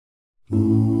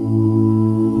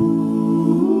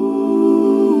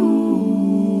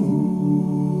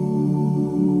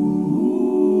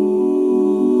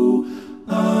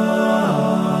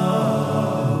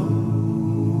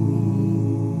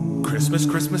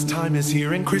Christmas time is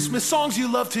here, and Christmas songs you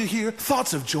love to hear.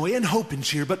 Thoughts of joy and hope and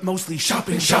cheer, but mostly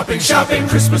shopping, shopping, shopping.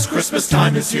 Christmas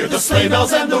time is here. The sleigh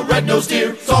bells and the red-nosed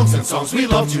deer. Songs and songs we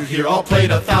love to hear, all played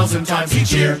 1,000 times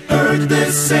each year. Heard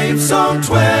this same song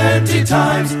 20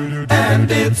 times, and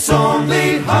it's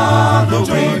only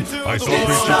Halloween. It's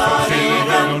not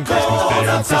even cold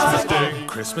outside.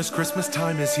 Christmas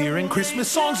time is here, and Christmas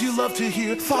songs you love to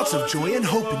hear. Thoughts of joy and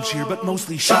hope and cheer, but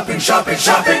mostly shopping, shopping,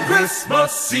 shopping.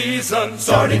 Christmas season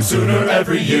starting sooner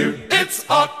every year. It's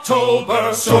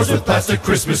October, stores with plastic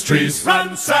Christmas trees.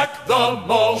 Ransack the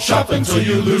mall, shop until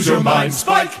you lose your mind.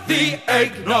 Spike the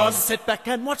eggnog, sit back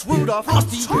and watch Rudolph,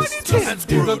 Frosty, Tiny Tim,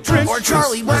 Grinch, or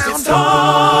Charlie Brown. It's time.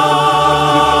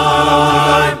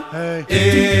 Hey.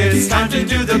 It's time to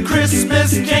do the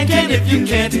Christmas can. If you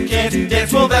can't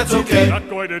dance, well that's okay. Not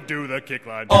going to do the kick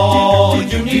line. All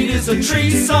you need is a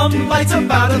tree, some lights,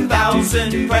 about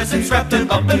 1,000 presents. Wrap them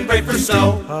up and pray for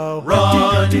snow.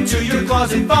 Run to your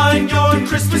closet, find your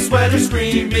Christmas sweater,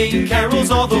 screaming carols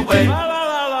all the way.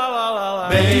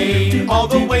 Maine, all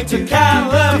the way to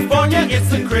California. It's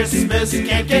the Christmas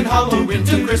can, Halloween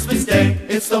to Christmas Day.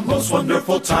 It's the most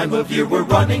wonderful time of year. We're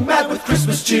running mad with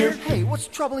Christmas cheer. Hey, what's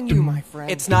troubling you, my friend?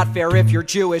 It's not fair if you're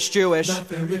Jewish. Not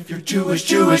fair if you're Jewish.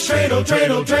 Dreidel,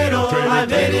 dreidel, dreidel, I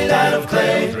made it out of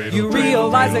clay. You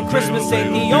realize that Christmas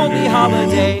ain't the only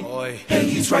holiday. Hey,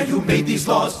 he's right, who made these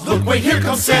laws? Look, wait, here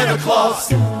comes Santa Claus.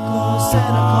 Santa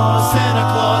Claus, Santa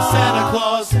Claus, Santa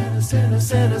Claus, Santa, Santa,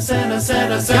 Santa, Santa,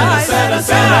 Santa, Santa, Santa,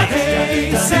 Santa.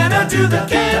 Hey, Santa, do the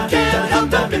can, help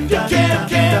them if you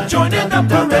can, join in the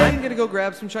parade. I'm gonna go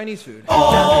grab some Chinese food.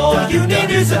 All you need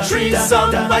is a tree,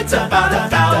 some lights, about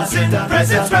 1,000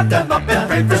 presents. Wrap them up and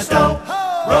pray for snow.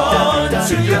 Run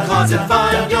to your closet,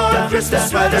 find your Christmas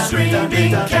sweater,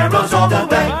 screaming carols all the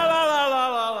way.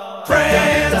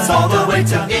 France, all the way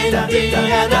to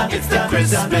Indiana. It's the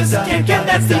Christmas can,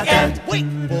 that's the end. Wait,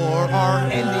 for our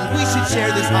ending, we should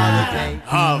share this holiday.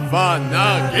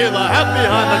 Havana, Gila, happy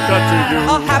Hanukkah to you.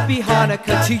 A happy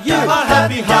Hanukkah to you. A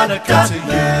happy Hanukkah to you.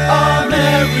 A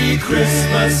Merry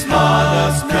Christmas,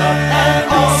 Hanukkah, and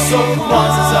also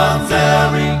Kwanzaa.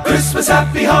 Merry Christmas,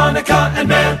 Happy Hanukkah, and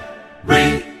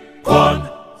Merry Kwanzaa.